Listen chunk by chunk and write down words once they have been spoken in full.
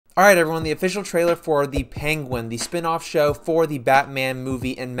Alright everyone, the official trailer for The Penguin, the spin-off show for the Batman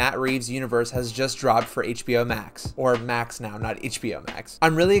movie in Matt Reeves' universe, has just dropped for HBO Max. Or Max now, not HBO Max.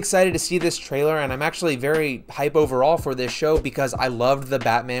 I'm really excited to see this trailer, and I'm actually very hype overall for this show because I loved the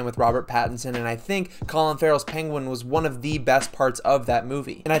Batman with Robert Pattinson, and I think Collin Farrell's Penguin was one of the best parts of that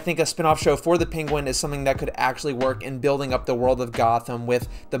movie. And I think a spin-off show for The Penguin is something that could actually work in building up the world of Gotham with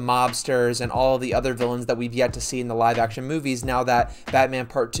the mobsters and all of the other villains that we've yet to see in the live-action movies now that Batman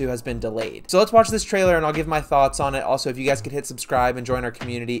Part 2 has been delayed. So let's watch this trailer and I'll give my thoughts on it. Also, if you guys could hit subscribe and join our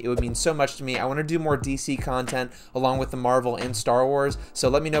community, it would mean so much to me. I want to do more DC content along with the Marvel and Star Wars, so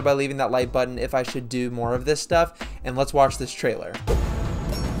let me know by leaving that like button if I should do more of this stuff, and let's watch this trailer.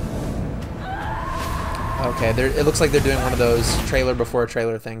 Okay, it looks like they're doing one of those trailer before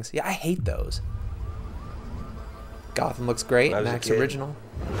trailer things. Yeah, I hate those. Gotham looks great. Max original.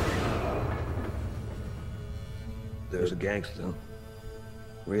 There's a gangster.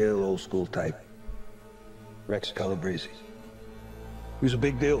 Real old school type. Rex Calabrese. He was a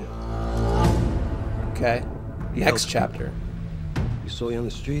big deal. Okay. Next chapter. You saw you on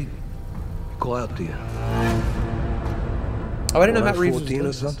the street, you call out to you. Oh, I didn't know Matt Reeves was 14 doing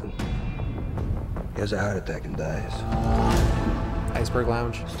or something. He has a heart attack and dies. Iceberg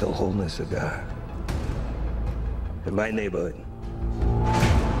Lounge. Still holding a cigar. In my neighborhood,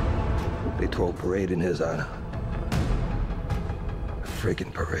 they throw a parade in his honor.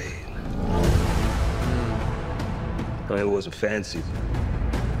 Freaking parade. I mean, it wasn't fancy,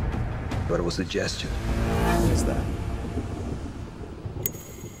 but it was a gesture. What is that?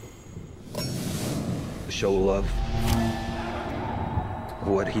 To show love of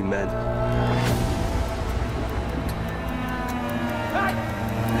what he meant.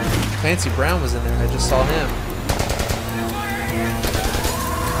 Clancy Brown was in there. I just saw him.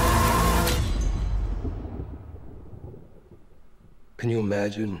 Can you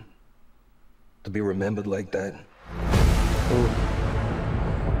imagine to be remembered like that? Ooh.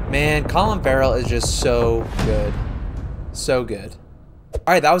 Man, Collin Farrell is just so good. So good.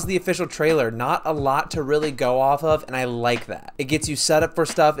 Alright, that was the official trailer. Not a lot to really go off of, and I like that. It gets you set up for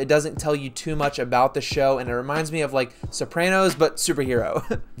stuff. It doesn't tell you too much about the show, and it reminds me of like Sopranos, but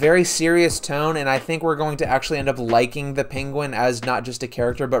superhero. Very serious tone, and I think we're going to actually end up liking the Penguin as not just a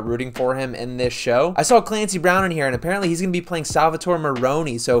character, but rooting for him in this show. I saw Clancy Brown in here, and apparently he's going to be playing Salvatore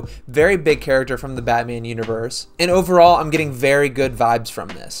Maroni, so very big character from the Batman universe. And overall, I'm getting very good vibes from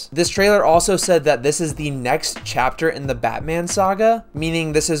this. This trailer also said that this is the next chapter in the Batman saga,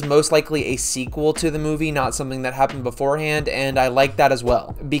 meaning this is most likely a sequel to the movie, not something that happened beforehand, and I like that as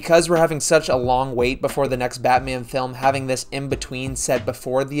well. Because we're having such a long wait before the next Batman film, having this in between set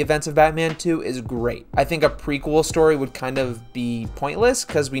before the events of Batman 2 is great. I think a prequel story would kind of be pointless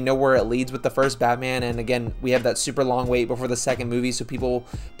because we know where it leads with the first Batman, and again, we have that super long wait before the second movie, so people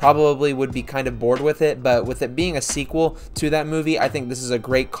probably would be kind of bored with it, but with it being a sequel to that movie, I think this is a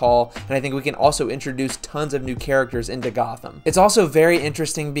great call, and I think we can also introduce tons of new characters into Gotham. It's also very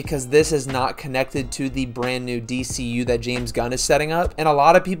interesting because this is not connected to the brand new DCU that James Gunn is setting up, and a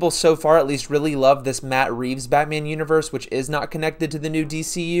lot of people so far at least really love this Matt Reeves Batman universe, which is not connected to the new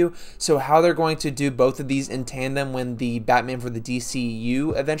DCU, so how they're going to do both of these in tandem when the Batman for the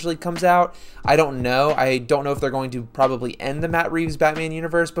DCU eventually comes out, I don't know. I don't know if they're going to probably end the Matt Reeves Batman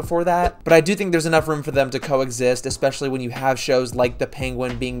universe before that, but I do think there's enough room for them to coexist, especially when you have shows like The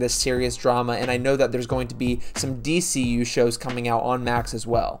Penguin being this serious drama, and I know that there's going to be some DCU shows coming out on Max as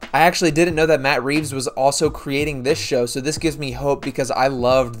well. I actually didn't know that Matt Reeves was also creating this show, so this gives me hope because I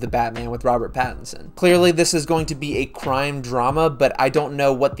loved the Batman with Robert Pattinson. Clearly this is going to be a crime drama, but I don't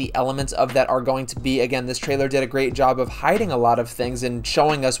know what the elements of that are going to be. Again, this trailer did a great job of hiding a lot of things and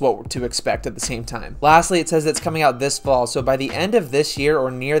showing us what to expect at the same time. Lastly, it says it's coming out this fall, so by the end of this year or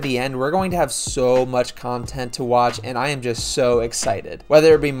near the end, we're going to have so much content to watch, and I am just so excited.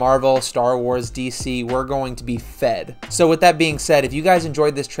 Whether it be Marvel, Star Wars, DC, we're going to be fed. So with that being said, if you guys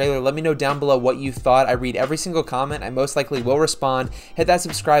enjoyed this trailer, let me know down below what you thought. I read every single comment. I most likely will respond. Hit that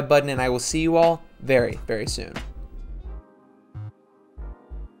subscribe button, and I will see you all very, very soon.